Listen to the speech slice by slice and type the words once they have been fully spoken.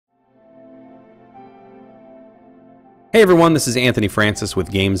Hey everyone, this is Anthony Francis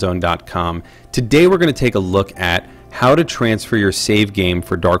with GameZone.com. Today we're going to take a look at how to transfer your save game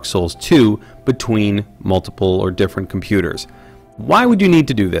for Dark Souls 2 between multiple or different computers. Why would you need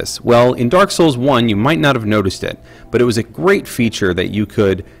to do this? Well, in Dark Souls 1 you might not have noticed it, but it was a great feature that you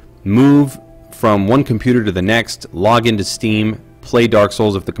could move from one computer to the next, log into Steam, play Dark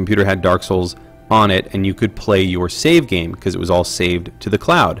Souls if the computer had Dark Souls on it, and you could play your save game because it was all saved to the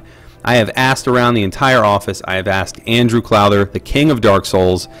cloud. I have asked around the entire office. I have asked Andrew Clowther, the king of Dark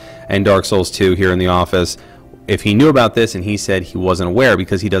Souls and Dark Souls 2 here in the office, if he knew about this, and he said he wasn't aware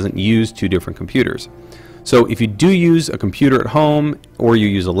because he doesn't use two different computers. So if you do use a computer at home, or you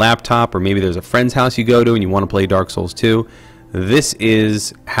use a laptop, or maybe there's a friend's house you go to and you want to play Dark Souls 2, this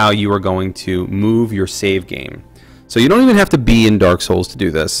is how you are going to move your save game. So you don't even have to be in Dark Souls to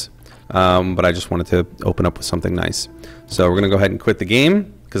do this, but I just wanted to open up with something nice. So we're going to go ahead and quit the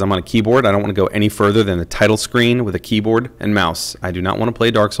game. Because I'm on a keyboard, I don't want to go any further than the title screen with a keyboard and mouse. I do not want to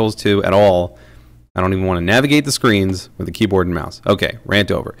play Dark Souls 2 at all. I don't even want to navigate the screens with a keyboard and mouse. Okay, rant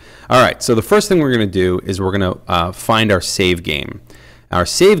over. Alright, so the first thing we're going to do is we're going to find our save game. Our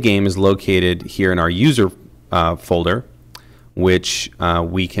save game is located here in our user folder, which is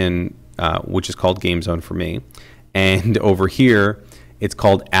called GameZone for me. And over here, it's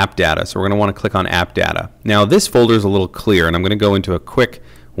called App Data. So we're going to want to click on App Data. Now this folder is a little clear, and I'm going to go into a quick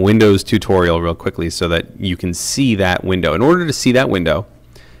Windows tutorial real quickly so that you can see that window. In order to see that window,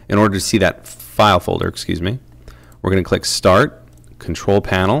 in order to see that file folder, excuse me, we're going to click Start, Control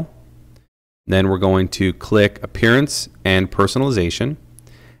Panel, then we're going to click Appearance and Personalization, and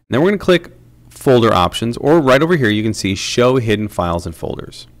then we're going to click Folder Options, or right over here you can see Show Hidden Files and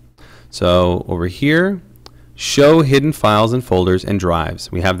Folders. So over here, Show Hidden Files and Folders and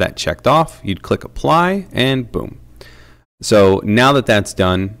Drives. We have that checked off. You'd click Apply, and boom. So now that that's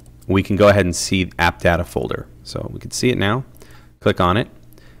done, we can go ahead and see the App Data folder. So we can see it now. Click on it.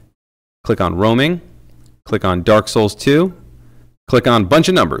 Click on Roaming. Click on Dark Souls 2. Click on Bunch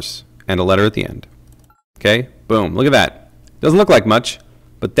of Numbers and a letter at the end. Okay, boom. Look at that. Doesn't look like much,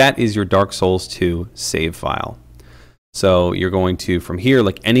 but that is your Dark Souls 2 save file. So you're going to, from here,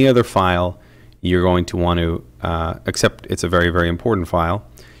 like any other file, you're going to want to, except it's a very, very important file,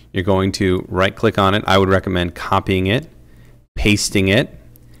 you're going to right-click on it. I would recommend copying it, pasting it,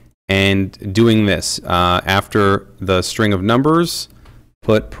 and doing this. After the string of numbers,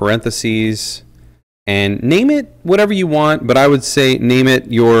 put parentheses and name it whatever you want, but I would say name it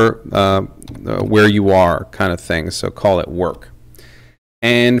your where you are kind of thing, so call it work.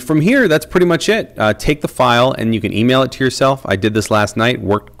 And from here, that's pretty much it. Take the file and you can email it to yourself. I did this last night,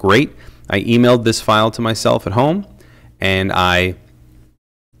 worked great. I emailed this file to myself at home, and I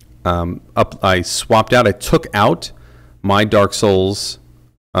swapped out, I took out my Dark Souls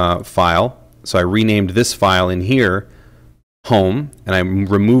file, so I renamed this file in here Home, and I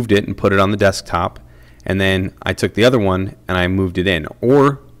removed it and put it on the desktop, and then I took the other one and I moved it in.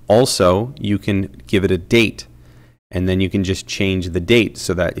 Or also you can give it a date, and then you can just change the date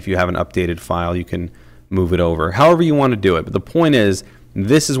so that if you have an updated file you can move it over. However you want to do it, but the point is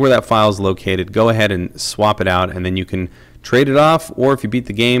this is where that file is located. Go ahead and swap it out, and then you can trade it off, or if you beat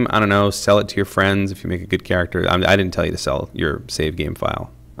the game, I don't know, sell it to your friends if you make a good character. I didn't tell you to sell your save game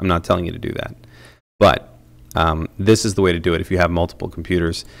file. I'm not telling you to do that. But this is the way to do it if you have multiple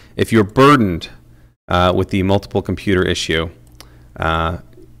computers. If you're burdened with the multiple computer issue,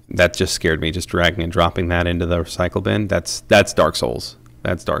 that just scared me, just dragging and dropping that into the recycle bin. That's Dark Souls.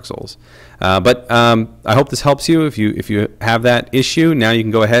 That's Dark Souls. But I hope this helps you. If you have that issue, now you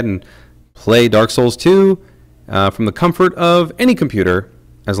can go ahead and play Dark Souls 2 from the comfort of any computer.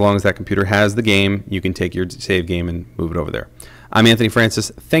 As long as that computer has the game, you can take your save game and move it over there. I'm Anthony Francis.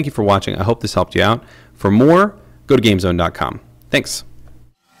 Thank you for watching. I hope this helped you out. For more, go to GameZone.com. Thanks.